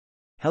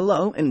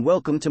Hello and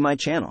welcome to my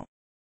channel.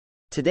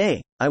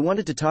 Today, I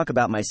wanted to talk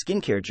about my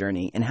skincare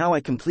journey and how I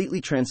completely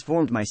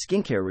transformed my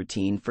skincare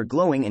routine for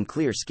glowing and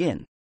clear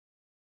skin.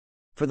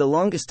 For the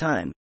longest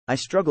time, I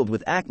struggled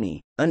with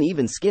acne,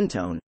 uneven skin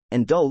tone,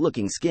 and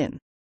dull-looking skin.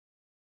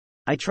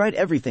 I tried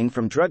everything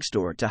from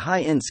drugstore to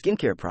high-end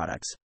skincare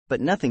products, but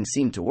nothing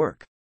seemed to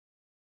work.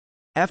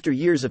 After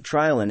years of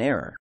trial and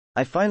error,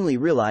 I finally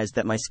realized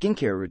that my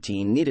skincare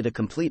routine needed a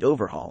complete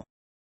overhaul.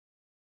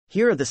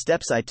 Here are the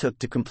steps I took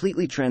to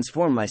completely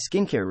transform my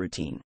skincare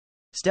routine.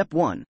 Step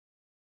 1.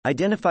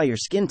 Identify your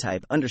skin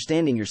type.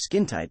 Understanding your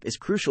skin type is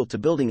crucial to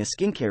building a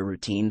skincare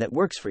routine that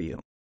works for you.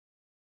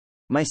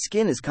 My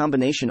skin is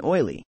combination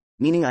oily,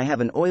 meaning I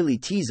have an oily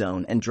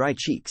T-zone and dry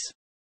cheeks.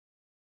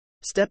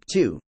 Step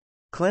 2.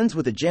 Cleanse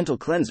with a gentle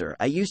cleanser.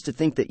 I used to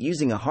think that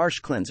using a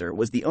harsh cleanser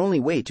was the only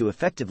way to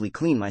effectively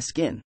clean my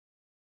skin.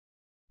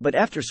 But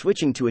after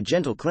switching to a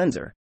gentle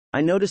cleanser,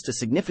 I noticed a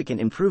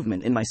significant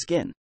improvement in my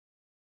skin.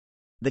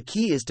 The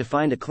key is to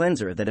find a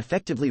cleanser that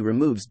effectively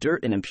removes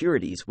dirt and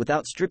impurities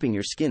without stripping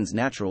your skin's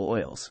natural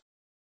oils.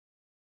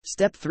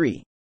 Step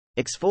 3.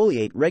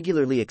 Exfoliate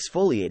regularly.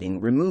 Exfoliating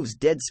removes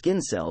dead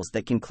skin cells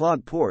that can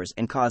clog pores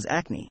and cause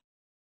acne.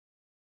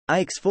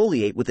 I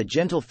exfoliate with a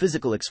gentle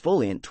physical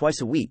exfoliant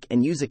twice a week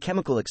and use a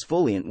chemical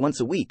exfoliant once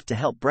a week to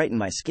help brighten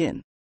my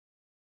skin.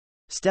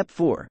 Step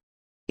 4.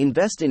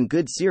 Invest in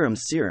good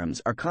serums.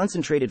 Serums are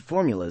concentrated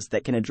formulas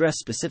that can address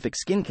specific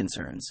skin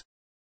concerns.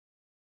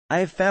 I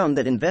have found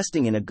that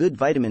investing in a good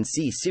vitamin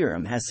C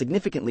serum has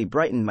significantly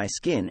brightened my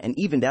skin and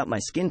evened out my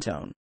skin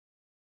tone.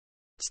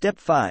 Step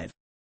 5.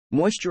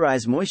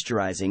 Moisturize.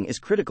 Moisturizing is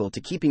critical to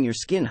keeping your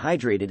skin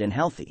hydrated and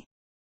healthy.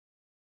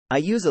 I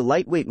use a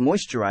lightweight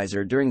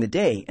moisturizer during the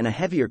day and a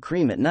heavier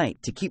cream at night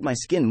to keep my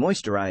skin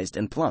moisturized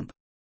and plump.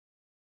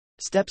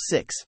 Step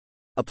 6.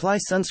 Apply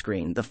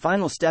sunscreen. The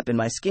final step in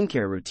my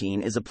skincare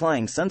routine is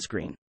applying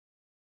sunscreen.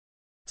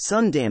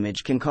 Sun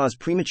damage can cause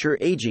premature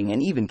aging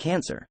and even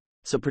cancer,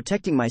 so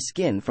protecting my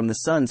skin from the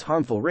sun's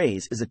harmful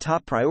rays is a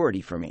top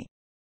priority for me.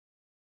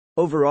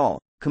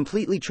 Overall,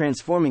 completely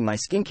transforming my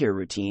skincare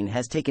routine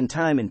has taken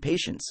time and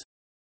patience.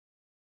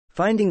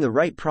 Finding the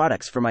right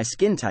products for my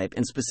skin type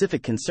and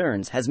specific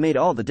concerns has made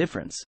all the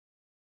difference.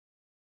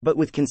 But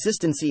with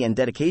consistency and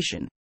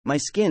dedication, my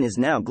skin is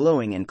now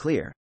glowing and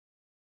clear.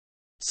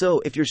 So,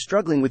 if you're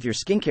struggling with your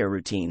skincare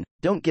routine,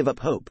 don't give up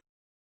hope.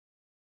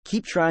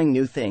 Keep trying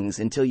new things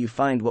until you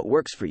find what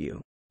works for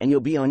you, and you'll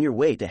be on your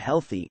way to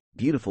healthy,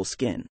 beautiful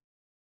skin.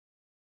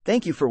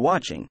 Thank you for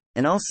watching,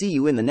 and I'll see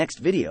you in the next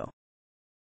video.